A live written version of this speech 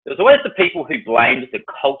there was always the people who blamed the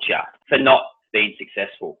culture for not being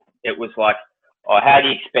successful. It was like, oh, how do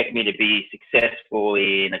you expect me to be successful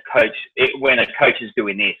in when a coach is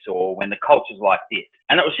doing this, or when the culture's like this?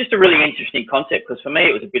 And it was just a really interesting concept, because for me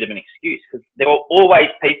it was a bit of an excuse, because there were always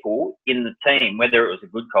people in the team, whether it was a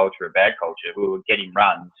good culture or a bad culture, who were getting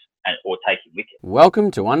runs or taking wickets.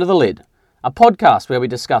 Welcome to Under the Lid, a podcast where we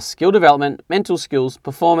discuss skill development, mental skills,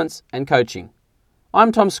 performance and coaching.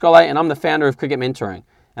 I'm Tom Scollay and I'm the founder of Cricket Mentoring,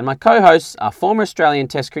 and my co-hosts are former Australian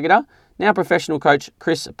Test cricketer, now professional coach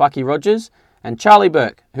Chris Bucky Rogers, and Charlie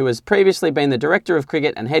Burke, who has previously been the Director of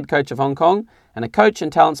Cricket and Head Coach of Hong Kong, and a coach and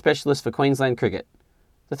talent specialist for Queensland Cricket.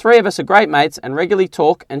 The three of us are great mates and regularly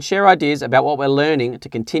talk and share ideas about what we're learning to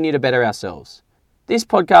continue to better ourselves. This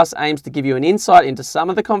podcast aims to give you an insight into some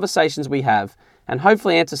of the conversations we have and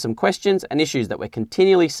hopefully answer some questions and issues that we're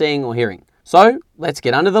continually seeing or hearing. So, let's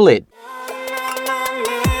get under the lid.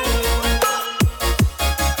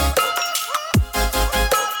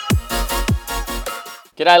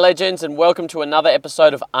 G'day legends, and welcome to another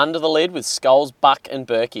episode of Under the Lid with Skulls, Buck and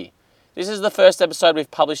Berkey. This is the first episode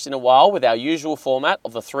we've published in a while with our usual format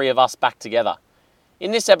of the three of us back together.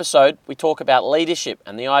 In this episode, we talk about leadership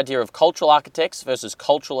and the idea of cultural architects versus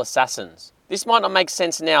cultural assassins. This might not make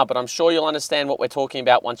sense now, but I'm sure you'll understand what we're talking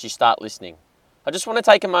about once you start listening. I just want to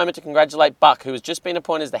take a moment to congratulate Buck, who has just been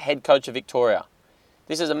appointed as the head coach of Victoria.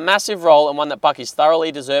 This is a massive role and one that Buck is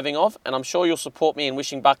thoroughly deserving of, and I'm sure you'll support me in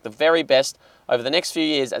wishing Buck the very best over the next few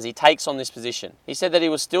years as he takes on this position. He said that he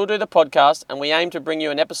will still do the podcast, and we aim to bring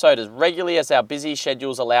you an episode as regularly as our busy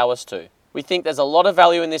schedules allow us to. We think there's a lot of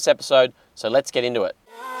value in this episode, so let's get into it.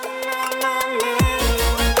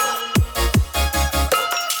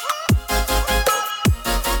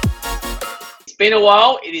 It's been a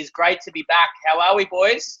while. It is great to be back. How are we,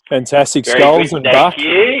 boys? Fantastic. Very Skulls good, and thank Buck.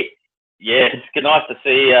 you. Yeah, it's nice to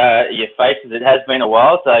see your faces. It has been a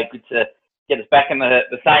while, so good to get us back in the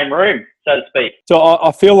same room, so to speak. So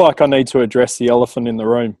I feel like I need to address the elephant in the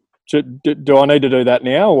room. Do I need to do that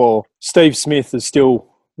now, or Steve Smith is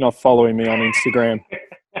still not following me on Instagram?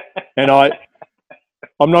 And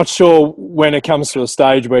I'm not sure when it comes to a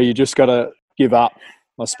stage where you just got to give up,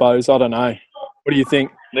 I suppose. I don't know. What do you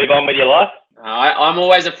think? Move on with your life? I'm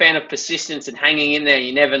always a fan of persistence and hanging in there.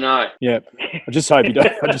 You never know. Yeah, I just hope he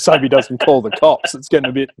doesn't call the cops. It's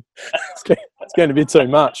getting a bit too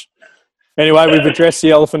much. Anyway, we've addressed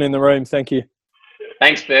the elephant in the room. Thank you.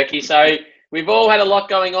 Thanks, Berkey. So we've all had a lot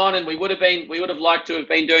going on, and we would have liked to have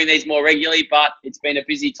been doing these more regularly, but it's been a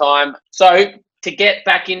busy time. So to get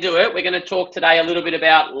back into it, we're going to talk today a little bit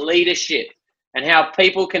about leadership and how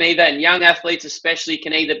people can and young athletes especially,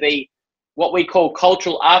 can either be what we call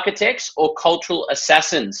cultural architects or cultural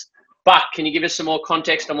assassins. Buck, can you give us some more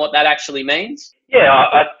context on what that actually means? Yeah,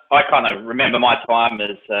 I kind of remember my time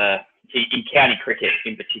as in county cricket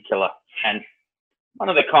in particular, and one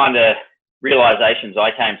of the kind of realisations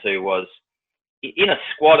I came to was in a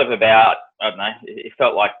squad of about, I don't know, it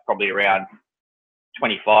felt like probably around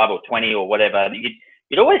 25 or 20 or whatever,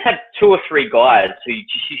 you'd always have two or three guys who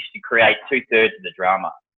just used to create 2/3 of the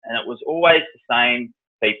drama, and it was always the same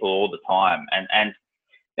people all the time. And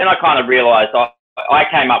then I kind of realised I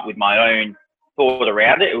came up with my own thought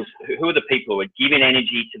around it. It was who are the people who are giving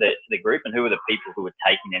energy to the group, and who are the people who are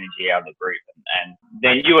taking energy out of the group. And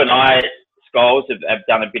then you and I, Skulls, have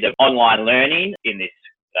done a bit of online learning in this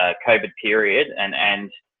COVID period,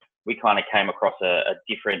 and we kind of came across a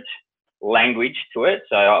different language to it.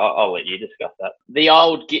 So I'll let you discuss that. The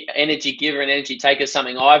old energy giver and energy taker is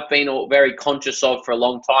something I've been very conscious of for a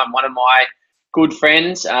long time. One of my good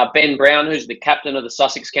friends, Ben Brown, who's the captain of the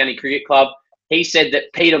Sussex County Cricket Club, he said that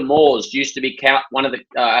Peter Moores used to be one of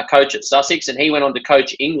the coach at Sussex, and he went on to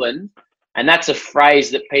coach England. And that's a phrase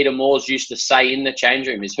that Peter Moores used to say in the change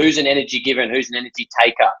room, is who's an energy giver and who's an energy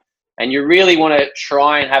taker. And you really want to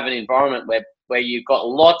try and have an environment where you've got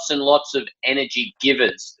lots and lots of energy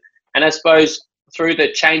givers. And I suppose through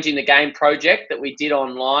the Changing the Game project that we did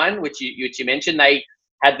online, which you mentioned, they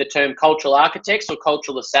had the term cultural architects or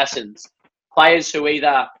cultural assassins. Players who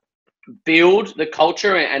either build the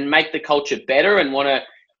culture and make the culture better and want to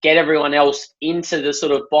get everyone else into the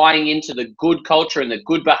sort of buying into the good culture and the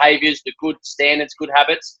good behaviours, the good standards, good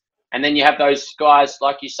habits. And then you have those guys,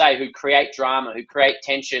 like you say, who create drama, who create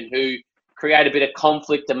tension, who create a bit of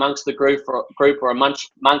conflict amongst the group or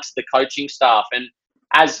amongst the coaching staff. And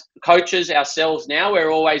as coaches ourselves now,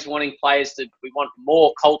 we're always wanting we want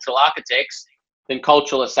more cultural architects than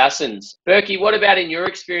cultural assassins. Berkey, what about in your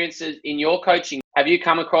experiences in your coaching? Have you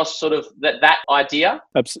come across sort of that idea?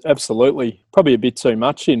 Absolutely. Probably a bit too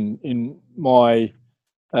much in my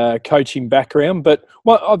coaching background. But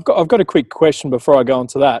I've got a quick question before I go on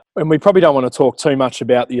to that. And we probably don't want to talk too much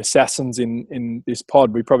about the Assassins in this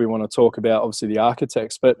pod. We probably want to talk about, obviously, the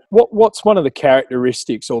Architects. But what's one of the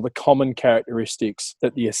characteristics or the common characteristics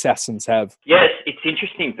that the Assassins have? Yes, it's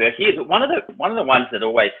interesting, Berkey. One of the ones that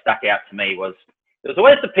always stuck out to me was there was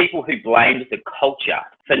always the people who blamed the culture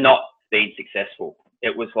for not being successful.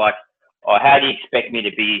 It was like, oh, how do you expect me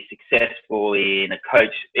to be successful when a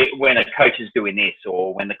coach is doing this,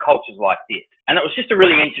 or when the culture's like this? And it was just a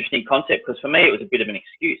really interesting concept, because for me it was a bit of an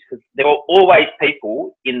excuse, because there were always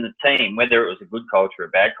people in the team, whether it was a good culture or a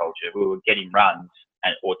bad culture, who were getting runs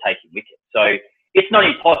or taking wickets. So it's not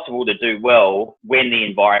impossible to do well when the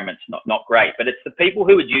environment's not great, but it's the people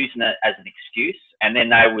who are using it as an excuse, and then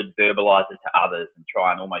they would verbalise it to others and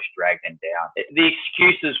try and almost drag them down. The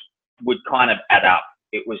excuses would kind of add up.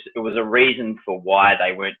 It was a reason for why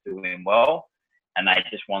they weren't doing well, and they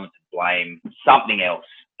just wanted to blame something else.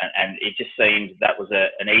 And it just seemed that was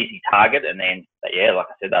an easy target. And then, like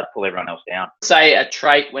I said, they'd pull everyone else down. Say a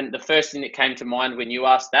trait, when the first thing that came to mind when you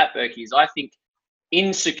asked that, Berkey, is I think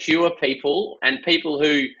insecure people and people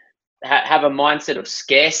who have a mindset of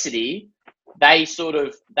scarcity, they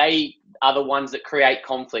are the ones that create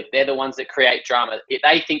conflict. They're the ones that create drama.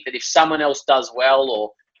 They think that if someone else does well,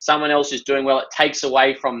 or someone else is doing well, it takes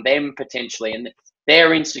away from them potentially. And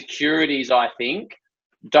their insecurities, I think,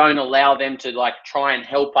 don't allow them to try and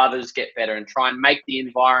help others get better and try and make the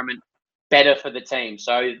environment better for the team.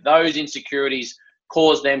 So those insecurities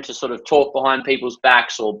cause them to sort of talk behind people's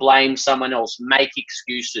backs or blame someone else, make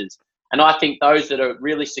excuses. And I think those that are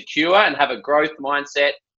really secure and have a growth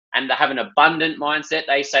mindset and they have an abundant mindset,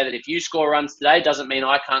 they say that if you score runs today, doesn't mean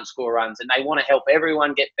I can't score runs. And they want to help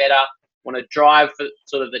everyone get better, want to drive for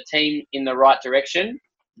sort of the team in the right direction.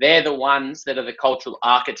 They're the ones that are the cultural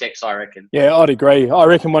architects, I reckon. Yeah, I'd agree. I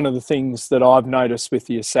reckon one of the things that I've noticed with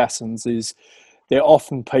the Assassins is they're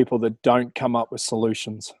often people that don't come up with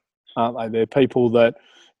solutions, aren't they? They're people that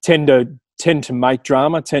tend to make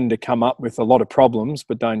drama, tend to come up with a lot of problems,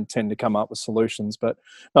 but don't tend to come up with solutions. But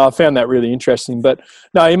no, I found that really interesting. But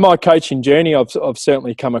no, in my coaching journey, I've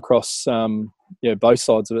certainly come across both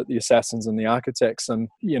sides of it, the Assassins and the Architects. And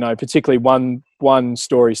particularly one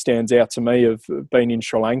story stands out to me of being in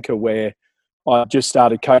Sri Lanka, where I just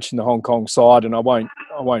started coaching the Hong Kong side, and I won't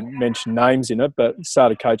mention names in it, but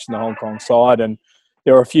started coaching the Hong Kong side, and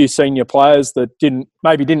there were a few senior players that didn't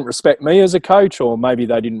respect me as a coach, or maybe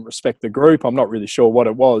they didn't respect the group. I'm not really sure what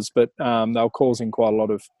it was, but they were causing quite a lot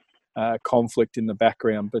of conflict in the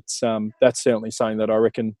background. But that's certainly something that I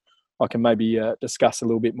reckon I can maybe discuss a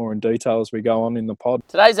little bit more in detail as we go on in the pod.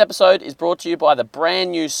 Today's episode is brought to you by the brand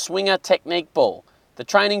new Swinger Technique Ball, the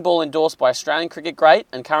training ball endorsed by Australian cricket great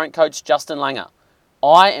and current coach Justin Langer.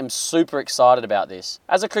 I am super excited about this.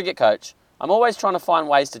 As a cricket coach, I'm always trying to find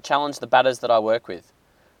ways to challenge the batters that I work with.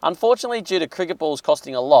 Unfortunately, due to cricket balls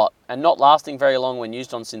costing a lot and not lasting very long when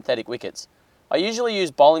used on synthetic wickets, I usually use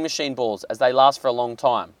bowling machine balls as they last for a long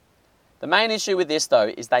time. The main issue with this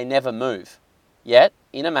though is they never move. Yet,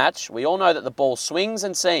 in a match, we all know that the ball swings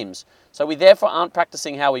and seams, so we therefore aren't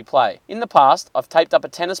practicing how we play. In the past, I've taped up a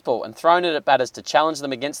tennis ball and thrown it at batters to challenge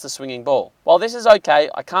them against the swinging ball. While this is okay,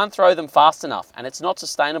 I can't throw them fast enough, and it's not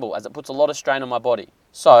sustainable as it puts a lot of strain on my body.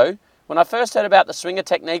 So, when I first heard about the Swinger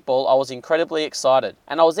Technique Ball, I was incredibly excited.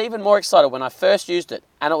 And I was even more excited when I first used it,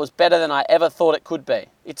 and it was better than I ever thought it could be.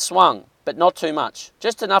 It swung, but not too much.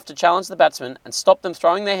 Just enough to challenge the batsmen and stop them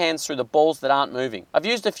throwing their hands through the balls that aren't moving. I've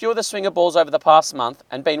used a few of the Swinger balls over the past month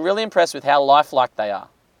and been really impressed with how lifelike they are.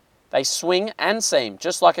 They swing and seam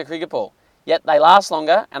just like a cricket ball, yet they last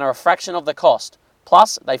longer and are a fraction of the cost.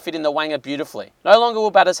 Plus, they fit in the wanger beautifully. No longer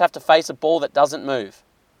will batters have to face a ball that doesn't move.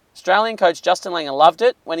 Australian coach Justin Langer loved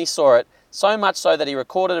it when he saw it, so much so that he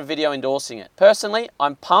recorded a video endorsing it. Personally,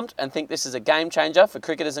 I'm pumped and think this is a game changer for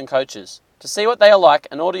cricketers and coaches. To see what they are like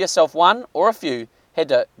and order yourself one or a few, head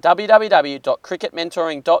to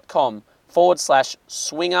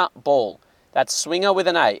www.cricketmentoring.com/swinger ball. That's swinger with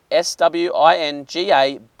an A,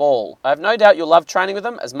 SWINGA ball. I have no doubt you'll love training with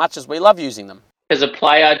them as much as we love using them. As a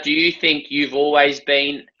player, do you think you've always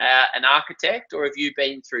been an architect, or have you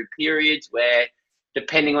been through periods where,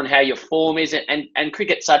 depending on how your form is, and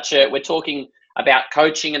cricket's we're talking about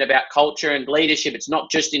coaching and about culture and leadership, it's not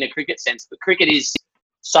just in a cricket sense, but cricket is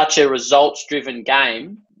such a results-driven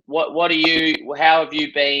game. How have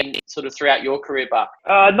you been sort of throughout your career, Buck?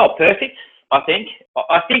 Not perfect, I think.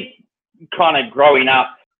 I think kind of growing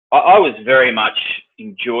up, I was very much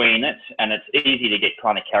enjoying it, and it's easy to get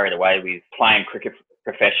kind of carried away with playing cricket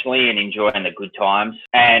professionally and enjoying the good times,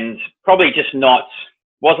 and probably just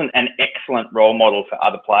wasn't an excellent role model for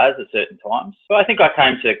other players at certain times. So I think I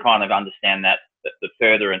came to kind of understand that the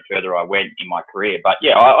further and further I went in my career. But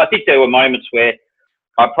yeah, I think there were moments where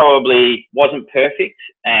I probably wasn't perfect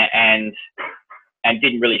and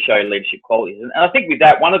didn't really show leadership qualities. And I think with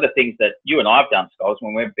that, one of the things that you and I have done, Scholes,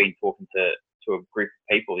 when we've been talking to a group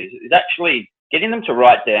of people is actually getting them to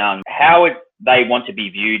write down how they want to be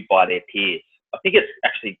viewed by their peers. I think it's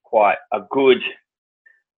actually quite a good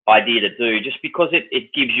idea to do, just because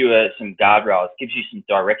it gives you some guardrails, gives you some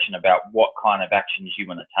direction about what kind of actions you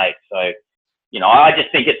want to take. So, I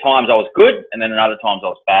just think at times I was good, and then at other times I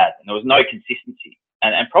was bad, and there was no consistency,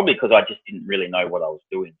 and probably because I just didn't really know what I was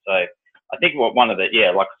doing. So I think like what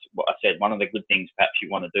I said, one of the good things perhaps you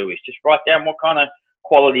want to do is just write down what kind of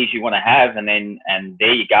qualities you want to have, and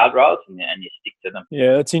there you guardrails, and you stick to them.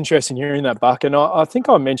 Yeah, it's interesting hearing that, Buck. And I think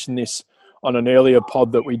I mentioned this on an earlier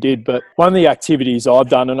pod that we did, but one of the activities I've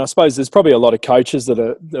done, and I suppose there's probably a lot of coaches that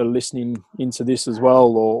are listening into this as well,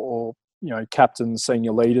 or captains,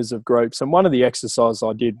 senior leaders of groups. And one of the exercises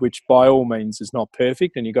I did, which by all means is not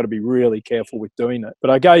perfect, and you've got to be really careful with doing it, but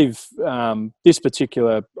I gave this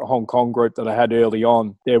particular Hong Kong group that I had early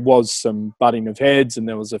on, there was some butting of heads, and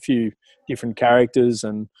there was a few different characters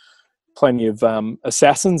and plenty of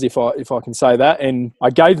assassins, if I can say that. And I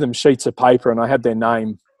gave them sheets of paper, and I had their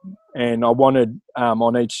name, and I wanted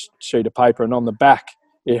on each sheet of paper, and on the back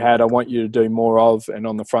it had, I want you to do more of, and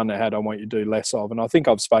on the front it had, I want you to do less of. And I think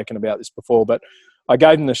I've spoken about this before, but I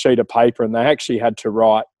gave them the sheet of paper, and they actually had to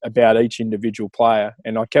write about each individual player,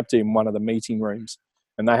 and I kept it in one of the meeting rooms,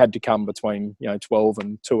 and they had to come between 12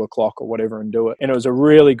 and 2 o'clock or whatever and do it. And it was a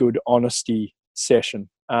really good honesty session,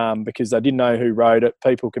 because they didn't know who wrote it.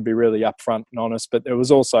 People could be really upfront and honest, but there was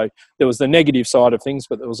the negative side of things,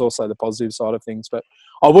 but there was also the positive side of things. But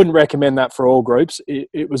I wouldn't recommend that for all groups.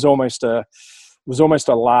 It was almost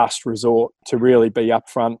a last resort to really be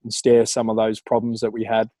upfront and stare some of those problems that we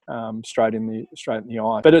had straight in the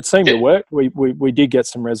eye. But it seemed to work. We did get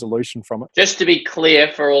some resolution from it. Just to be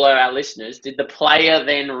clear for all of our listeners, did the player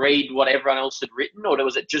then read what everyone else had written, or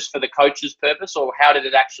was it just for the coach's purpose, or how did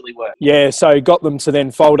it actually work? Yeah, so got them to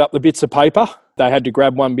then fold up the bits of paper. They had to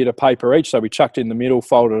grab one bit of paper each, so we chucked it in the middle,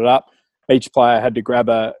 folded it up. Each player had to grab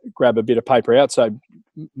a bit of paper out, so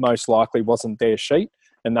most likely wasn't their sheet.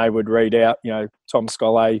 And they would read out, Tom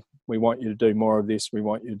Scollay, we want you to do more of this, we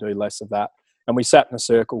want you to do less of that. And we sat in a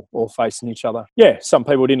circle, all facing each other. Yeah, some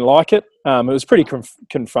people didn't like it. It was pretty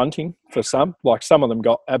confronting for some. Like, some of them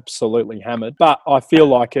got absolutely hammered. But I feel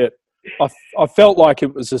like I felt like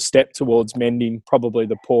it was a step towards mending probably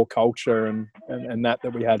the poor culture and that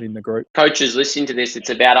we had in the group. Coaches listening to this, it's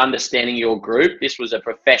about understanding your group. This was a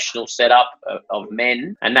professional setup of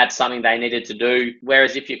men, and that's something they needed to do.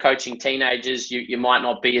 Whereas if you're coaching teenagers, you might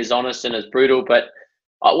not be as honest and as brutal. But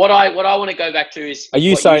what I want to go back to is... Are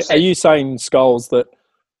you saying, Scholes, that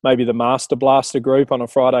maybe the Master Blaster group on a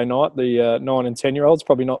Friday night, the 9 and 10-year-olds,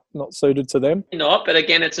 probably not suited to them? Not, but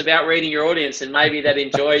again, it's about reading your audience, and maybe they'd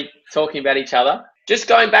enjoy talking about each other. Just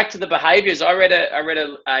going back to the behaviours, I read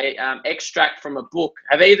a extract from a book.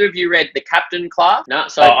 Have either of you read The Captain Class? No.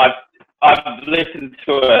 So I've listened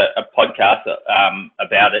to a podcast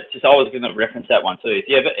about it. Just I was going to reference that one too. If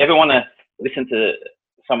you ever want to listen to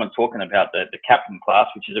someone talking about the Captain Class,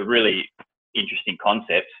 which is a really interesting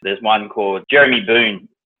concept, there's one called Jeremy Boone.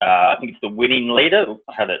 I think it's The Winning Leader.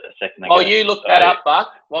 I had it a second ago. Oh, you look that up,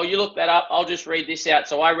 Buck. While you look that up, I'll just read this out.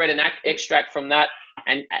 So I read an extract from that.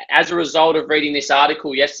 And as a result of reading this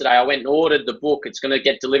article yesterday, I went and ordered the book. It's going to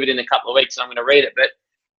get delivered in a couple of weeks. So I'm going to read it. But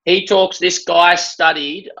this guy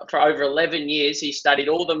studied for over 11 years. He studied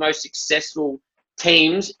all the most successful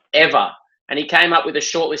teams ever. And he came up with a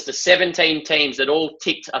short list of 17 teams that all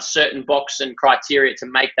ticked a certain box and criteria to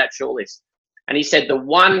make that short list. And he said the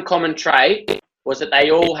one common trait was that they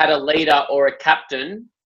all had a leader or a captain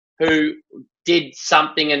who did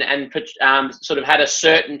something and sort of had a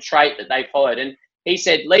certain trait that they followed. And he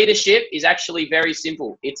said leadership is actually very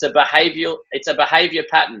simple. It's a behavior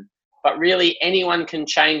pattern, but really anyone can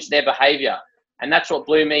change their behavior. And that's what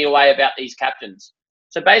blew me away about these captains.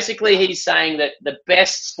 So basically he's saying that the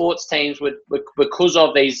best sports teams were because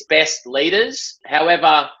of these best leaders.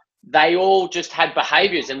 However, they all just had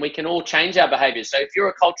behaviors, and we can all change our behaviors. So if you're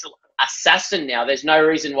a cultural assassin now, there's no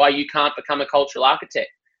reason why you can't become a cultural architect.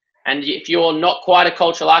 And if you're not quite a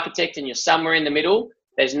cultural architect and you're somewhere in the middle,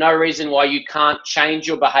 there's no reason why you can't change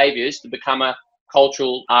your behaviors to become a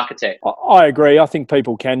cultural architect? I agree. I think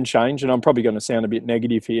people can change, and I'm probably going to sound a bit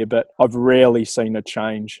negative here, but I've rarely seen a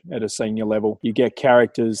change at a senior level. You get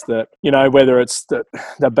characters that, whether it's that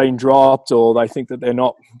they've been dropped or they think that they're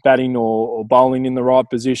not batting or bowling in the right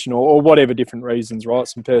position or whatever different reasons, right?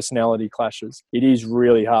 Some personality clashes. It is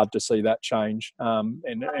really hard to see that change.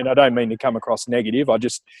 And I don't mean to come across negative.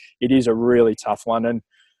 It is a really tough one. And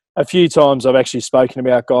a few times I've actually spoken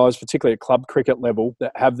about guys, particularly at club cricket level,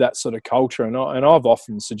 that have that sort of culture. And I've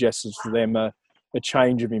often suggested to them a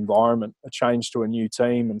change of environment, a change to a new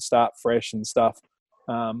team and start fresh and stuff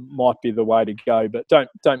might be the way to go. But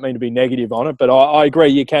don't mean to be negative on it. But I agree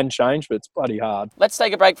you can change, but it's bloody hard. Let's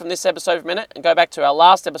take a break from this episode for a minute and go back to our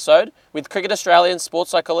last episode with Cricket Australian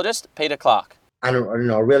sports psychologist Peter Clarke. And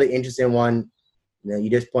a really interesting one, you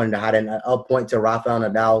just pointed out, and I'll point to Rafael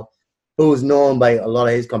Nadal, who's known by a lot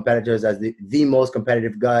of his competitors as the most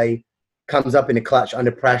competitive guy, comes up in the clutch,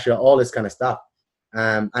 under pressure, all this kind of stuff.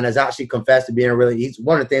 And has actually confessed to being he's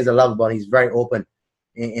one of the things I love about him, he's very open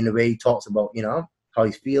in the way he talks about, how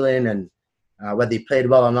he's feeling and whether he played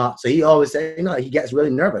well or not. So he always says, he gets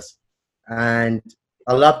really nervous. And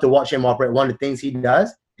I love to watch him operate. One of the things he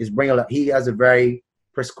does is he has a very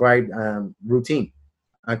prescribed routine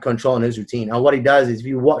and controlling his routine. And what he does is, if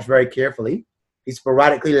you watch very carefully, he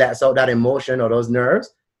sporadically lets out that emotion or those nerves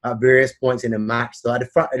at various points in the match. So at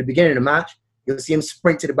the beginning of the match, you'll see him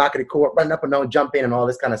sprint to the back of the court, run up and down, jump in and all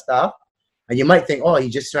this kind of stuff. And you might think,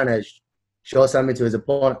 he's just trying to show something to his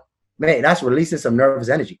opponent. Mate, that's releasing some nervous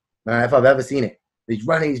energy, if I've ever seen it. He's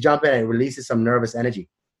running, he's jumping, and it releases some nervous energy.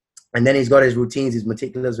 And then he's got his routines, he's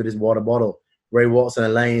meticulous with his water bottle, where he walks on the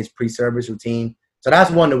lane, his pre-service routine. So that's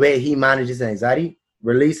one of the way he manages anxiety.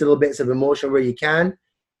 Release little bits of emotion where you can,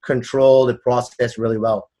 control the process really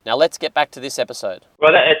well. Now let's get back to this episode.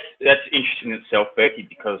 Well, that's interesting in itself, Berkey,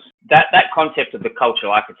 because that concept of the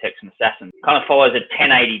cultural architects and assassins kind of follows a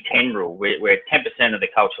 10-80-10 rule, where 10% of the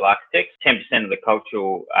cultural architects, 10% of the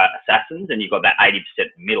cultural assassins, and you've got that 80% in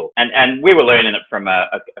the middle. And we were learning it from a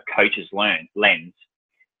coach's lens.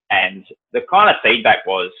 And the kind of feedback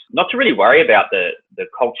was not to really worry about the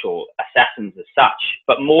cultural assassins as such,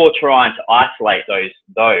 but more trying to isolate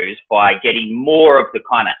those by getting more of the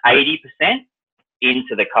kind of 80%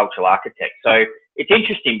 into the cultural architect. So it's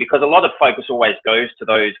interesting because a lot of focus always goes to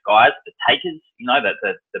those guys, the takers,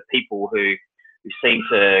 the people who seem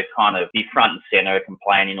to kind of be front and center,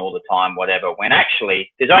 complaining all the time, whatever, when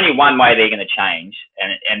actually there's only one way they're going to change,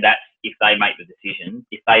 and that's if they make the decision,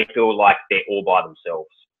 if they feel like they're all by themselves,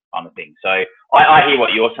 kind of thing. So I hear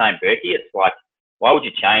what you're saying, Berkey. It's like, why would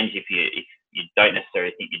you change if you don't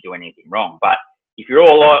necessarily think you're doing anything wrong? But if you're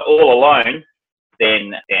all alone,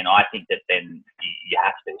 then I think that then you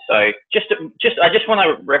have to. So I just want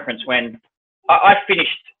to reference when I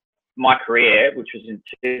finished my career, which was in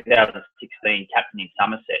 2016, captaining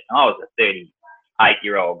Somerset. And I was a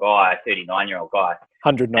 38-year-old guy, 39-year-old guy.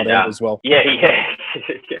 100 not out as well. Yeah.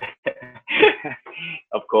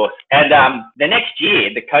 Of course. And the next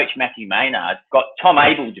year, the coach, Matthew Maynard, got Tom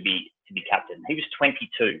Abel to be captain. He was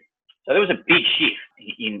 22. So there was a big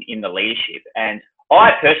shift in the leadership. And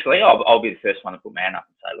I personally, I'll be the first one to put my hand up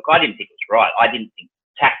and say, look, I didn't think it was right. I didn't think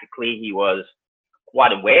tactically he was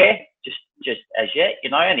quite aware, just as yet,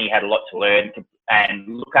 and he had a lot to learn and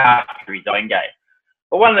look after his own game.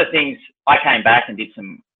 But one of the things, I came back and did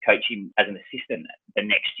some coaching as an assistant the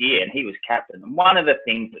next year, and he was captain. And one of the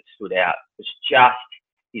things that stood out was just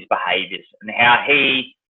his behaviours and how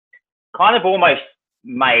he kind of almost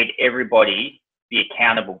made everybody be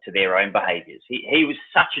accountable to their own behaviours. He was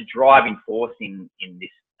such a driving force in this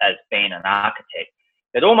as being an architect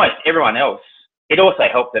that almost everyone else, it also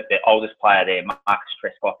helped that the oldest player there, Marcus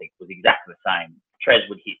Trescothick, was exactly the same. Tres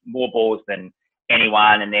would hit more balls than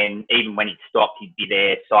anyone, and then even when he'd stop, he'd be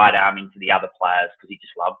there sidearming to the other players because he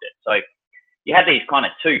just loved it. So you had these kind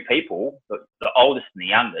of two people, the oldest and the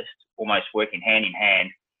youngest, almost working hand in hand,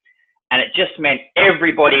 and it just meant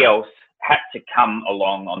everybody else had to come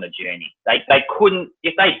along on the journey. They couldn't,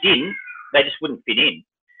 if they didn't, they just wouldn't fit in.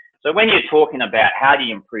 So when you're talking about how do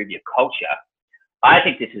you improve your culture, I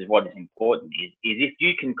think this is what is important, is if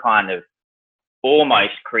you can kind of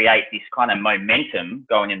almost create this kind of momentum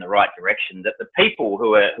going in the right direction, that the people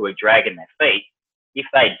who are dragging their feet, if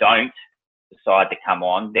they don't decide to come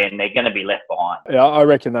on, then they're going to be left behind. Yeah, I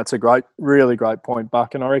reckon that's a really great point,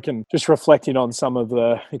 Buck. And I reckon just reflecting on some of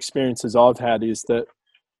the experiences I've had is that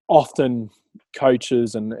often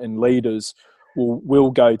coaches and leaders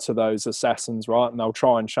will go to those assassins, right? And they'll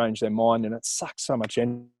try and change their mind, and it sucks so much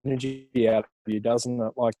energy out of you, doesn't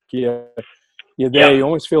it? Like you're there, you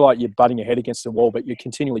almost feel like you're butting your head against the wall, but you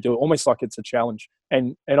continually do it, almost like it's a challenge.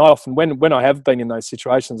 And I often, when I have been in those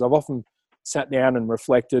situations, I've often sat down and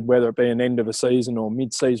reflected, whether it be an end of a season or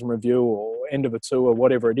mid-season review or end of a tour,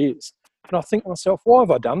 whatever it is. And I think to myself, why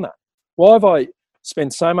have I done that? Why have I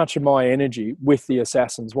spent so much of my energy with the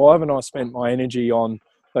Assassins? Why haven't I spent my energy on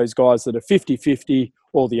those guys that are 50-50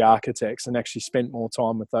 or the architects and actually spent more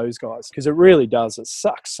time with those guys? Because it really does. It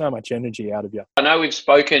sucks so much energy out of you. I know we've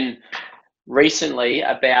spoken recently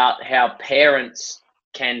about how parents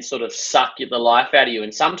can sort of suck the life out of you.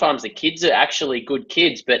 And sometimes the kids are actually good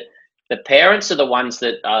kids, but the parents are the ones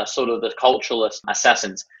that are sort of the cultural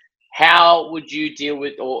assassins. How would you deal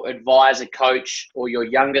with or advise a coach or your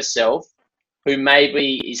younger self who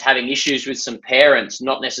maybe is having issues with some parents,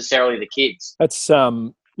 not necessarily the kids? That's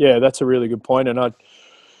that's a really good point. And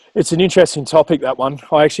it's an interesting topic, that one.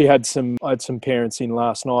 I actually had some parents in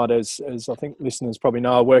last night, as I think listeners probably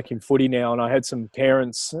know. I work in footy now, and I had some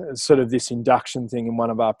parents, sort of this induction thing in one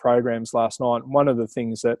of our programs last night. One of the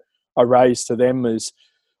things that I raised to them is,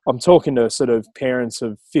 I'm talking to sort of parents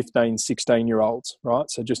of 15, 16-year-olds, right?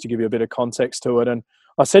 So just to give you a bit of context to it. And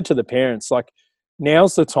I said to the parents, like,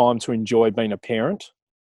 now's the time to enjoy being a parent.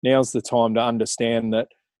 Now's the time to understand that,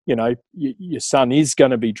 you know, your son is going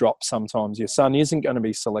to be dropped sometimes. Your son isn't going to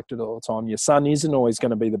be selected all the time. Your son isn't always going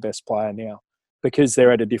to be the best player now, because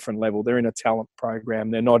they're at a different level. They're in a talent program.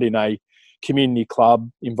 They're not in a community club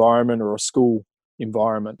environment or a school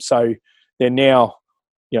environment. So they're now,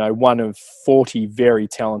 you know, one of 40 very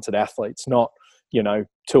talented athletes, not, you know,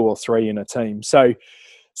 2 or 3 in a team. So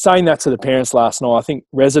saying that to the parents last night, I think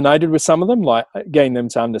resonated with some of them, like getting them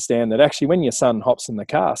to understand that actually when your son hops in the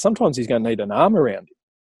car, sometimes he's going to need an arm around him.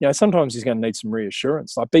 You know, sometimes he's going to need some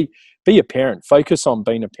reassurance. Like be a parent. Focus on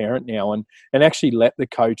being a parent now, and actually let the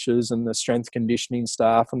coaches and the strength conditioning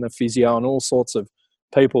staff and the physio and all sorts of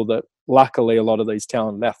people that luckily a lot of these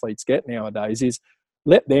talented athletes get nowadays, is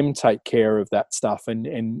let them take care of that stuff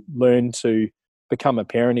and learn to become a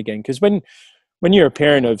parent again. Because when you're a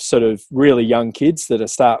parent of sort of really young kids that are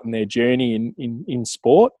starting their journey in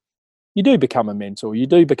sport, you do become a mentor, you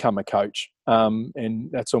do become a coach, and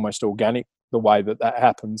that's almost organic, the way that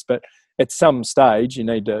happens. But at some stage, you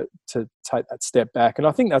need to take that step back. And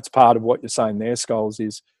I think that's part of what you're saying there, Scholes,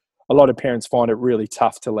 is a lot of parents find it really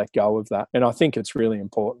tough to let go of that. And I think it's really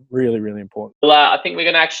important, really, really important. Well, I think we're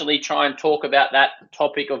going to actually try and talk about that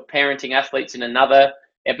topic of parenting athletes in another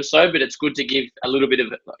episode, but it's good to give a little bit of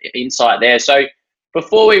insight there. So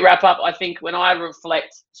before we wrap up, I think when I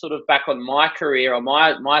reflect sort of back on my career or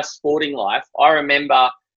my sporting life, I remember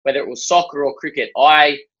whether it was soccer or cricket,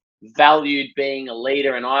 I valued being a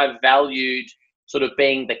leader, and I valued sort of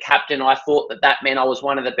being the captain. I thought that meant I was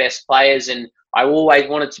one of the best players, and I always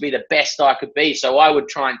wanted to be the best I could be. So I would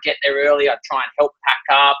try and get there early. I'd try and help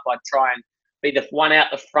pack up. I'd try and be the one out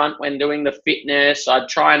the front when doing the fitness. I'd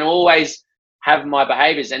try and always have my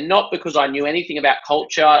behaviours, and not because I knew anything about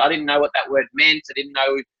culture. I didn't know what that word meant. I didn't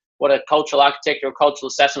know what a cultural architect or a cultural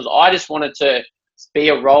assassin was. I just wanted to be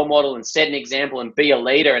a role model and set an example and be a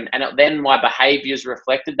leader, and then my behaviours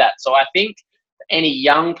reflected that. So I think any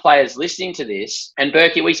young players listening to this, and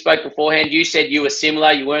Berkey, we spoke beforehand, you said you were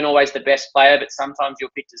similar, you weren't always the best player, but sometimes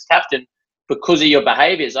you're picked as captain because of your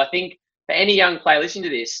behaviours. I think for any young player listening to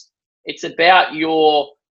this, it's about your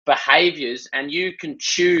behaviours, and you can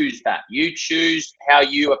choose that. You choose how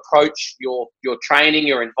you approach your training,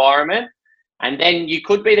 your environment, and then you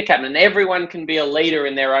could be the captain. And everyone can be a leader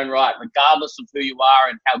in their own right, regardless of who you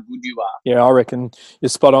are and how good you are. Yeah, I reckon you're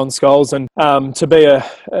spot on, Scholes. And to be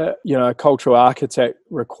a cultural architect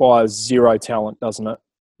requires zero talent, doesn't it?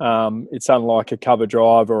 It's unlike a cover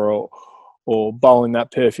driver or bowling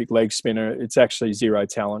that perfect leg spinner. It's actually zero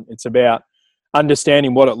talent. It's about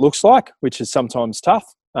understanding what it looks like, which is sometimes tough,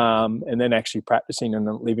 and then actually practicing and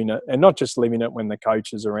living it, and not just living it when the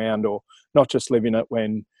coach is around, or not just living it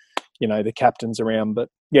when, you know, the captain's around. But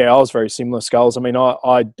yeah, I was very similar, Scholes. I mean,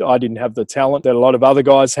 I didn't have the talent that a lot of other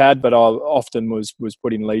guys had, but I often was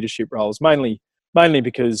put in leadership roles, mainly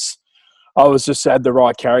because I was just had the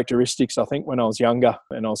right characteristics, I think, when I was younger,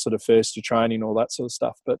 and I was sort of first to training, all that sort of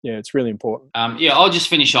stuff. But yeah, it's really important. I'll just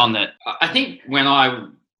finish on that. I think when I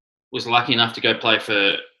was lucky enough to go play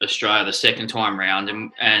for Australia the second time round,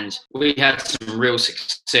 and we had some real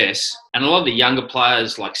success. And a lot of the younger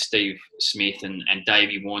players like Steve Smith and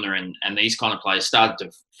Davey Warner and these kind of players started to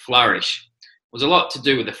flourish. It was a lot to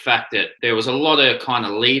do with the fact that there was a lot of kind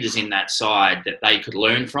of leaders in that side that they could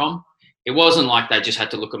learn from. It wasn't like they just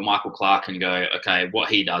had to look at Michael Clark and go, okay, what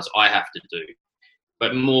he does, I have to do.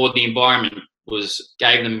 But more the environment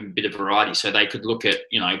gave them a bit of variety, so they could look at,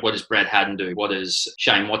 you know, what does Brad Haddin do? What does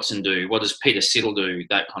Shane Watson do? What does Peter Siddle do?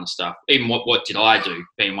 That kind of stuff. Even what did I do,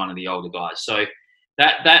 being one of the older guys? So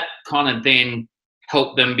that kind of then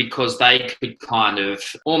helped them, because they could kind of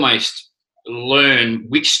almost learn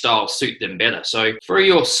which styles suit them better. So for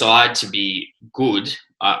your side to be good,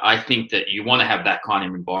 I think that you want to have that kind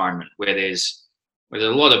of environment where there's a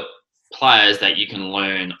lot of players that you can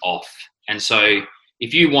learn off. And so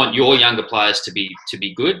if you want your younger players to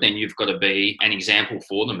be good, then you've got to be an example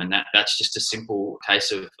for them, and that's just a simple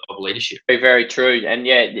case of leadership. Very, very true. And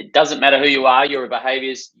yeah, it doesn't matter who you are, your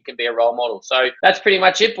behaviours, you can be a role model. So that's pretty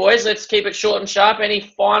much it, boys. Let's keep it short and sharp.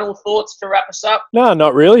 Any final thoughts to wrap us up? No,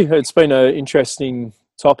 not really. It's been an interesting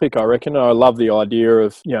topic, I reckon. I love the idea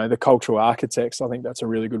of, the cultural architects. I think that's a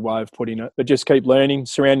really good way of putting it. But just keep learning,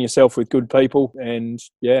 surround yourself with good people, and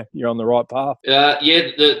you're on the right path.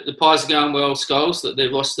 The Pies are going well, Skulls. That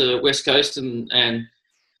they've lost the West Coast and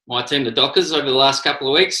my team, the Dockers, over the last couple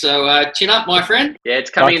of weeks. So chin up, my friend. Yeah,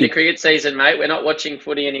 it's coming into cricket season, mate. We're not watching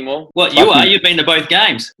footy anymore. What, you are? You've been to both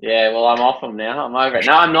games. Yeah, well, I'm off them now. I'm over it.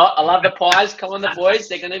 No, I'm not. I love the Pies. Come on, the boys.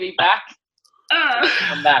 They're going to be back.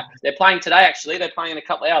 Come back. They're playing today, actually. They're playing in a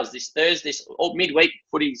couple of hours. This Thursday, midweek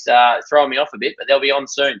footy's throwing me off a bit, but they'll be on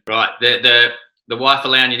soon. Right. The wife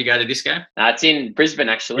allowing you to go to this game? No, it's in Brisbane,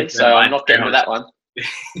 actually, so I'm not getting to that one.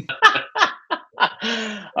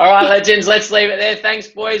 All right, legends, let's leave it there. Thanks,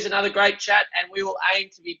 boys. Another great chat, and we will aim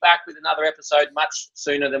to be back with another episode much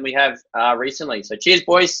sooner than we have recently. So cheers,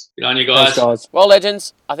 boys. Good on you guys. Thanks, guys. Well,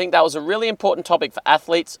 legends, I think that was a really important topic for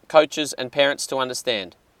athletes, coaches, and parents to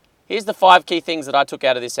understand. Here's the 5 key things that I took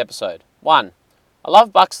out of this episode. 1. I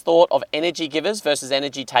love Buck's thought of energy givers versus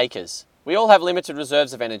energy takers. We all have limited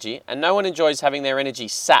reserves of energy, and no one enjoys having their energy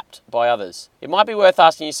sapped by others. It might be worth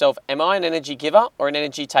asking yourself, am I an energy giver or an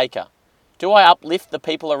energy taker? Do I uplift the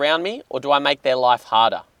people around me, or do I make their life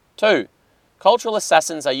harder? 2. Cultural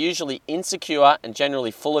assassins are usually insecure and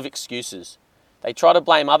generally full of excuses. They try to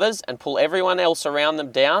blame others and pull everyone else around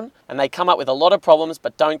them down, and they come up with a lot of problems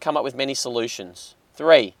but don't come up with many solutions.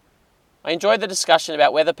 3. I enjoyed the discussion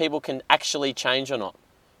about whether people can actually change or not.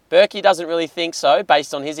 Berkey doesn't really think so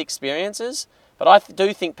based on his experiences, but I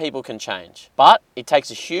do think people can change. But it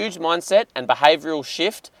takes a huge mindset and behavioural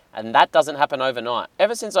shift, and that doesn't happen overnight.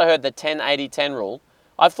 Ever since I heard the 10-80-10 rule,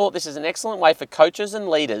 I've thought this is an excellent way for coaches and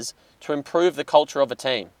leaders to improve the culture of a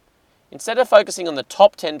team. Instead of focusing on the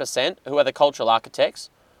top 10% who are the cultural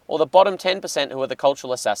architects, or the bottom 10% who are the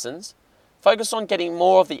cultural assassins, focus on getting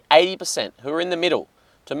more of the 80% who are in the middle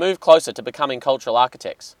to move closer to becoming cultural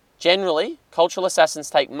architects. Generally, cultural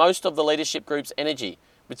assassins take most of the leadership group's energy,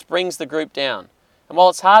 which brings the group down. And while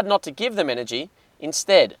it's hard not to give them energy,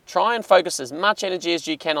 instead, try and focus as much energy as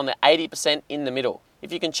you can on the 80% in the middle.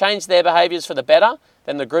 If you can change their behaviours for the better,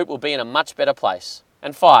 then the group will be in a much better place.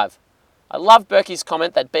 And 5, I love Berkey's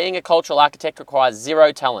comment that being a cultural architect requires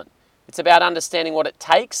zero talent. It's about understanding what it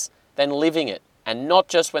takes, then living it, and not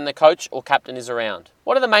just when the coach or captain is around.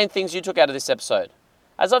 What are the main things you took out of this episode?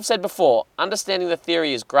 As I've said before, understanding the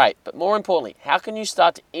theory is great, but more importantly, how can you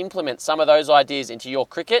start to implement some of those ideas into your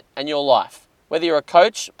cricket and your life? Whether you're a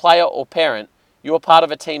coach, player, or parent, you are part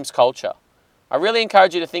of a team's culture. I really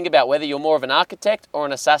encourage you to think about whether you're more of an architect or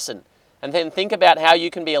an assassin, and then think about how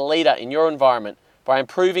you can be a leader in your environment by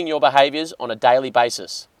improving your behaviours on a daily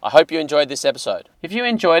basis. I hope you enjoyed this episode. If you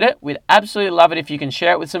enjoyed it, we'd absolutely love it if you can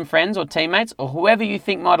share it with some friends or teammates or whoever you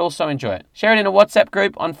think might also enjoy it. Share it in a WhatsApp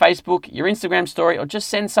group, on Facebook, your Instagram story, or just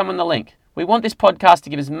send someone the link. We want this podcast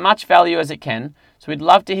to give as much value as it can, so we'd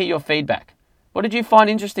love to hear your feedback. What did you find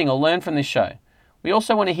interesting or learn from this show? We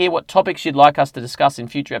also want to hear what topics you'd like us to discuss in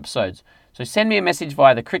future episodes. So send me a message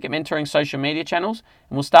via the Cricket Mentoring social media channels,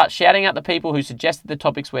 and we'll start shouting out the people who suggested the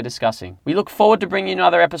topics we're discussing. We look forward to bringing you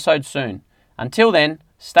another episode soon. Until then,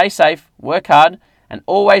 stay safe, work hard, and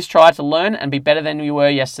always try to learn and be better than you were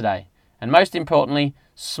yesterday. And most importantly,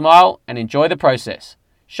 smile and enjoy the process.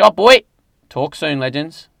 Shot boy! Talk soon,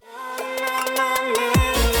 legends.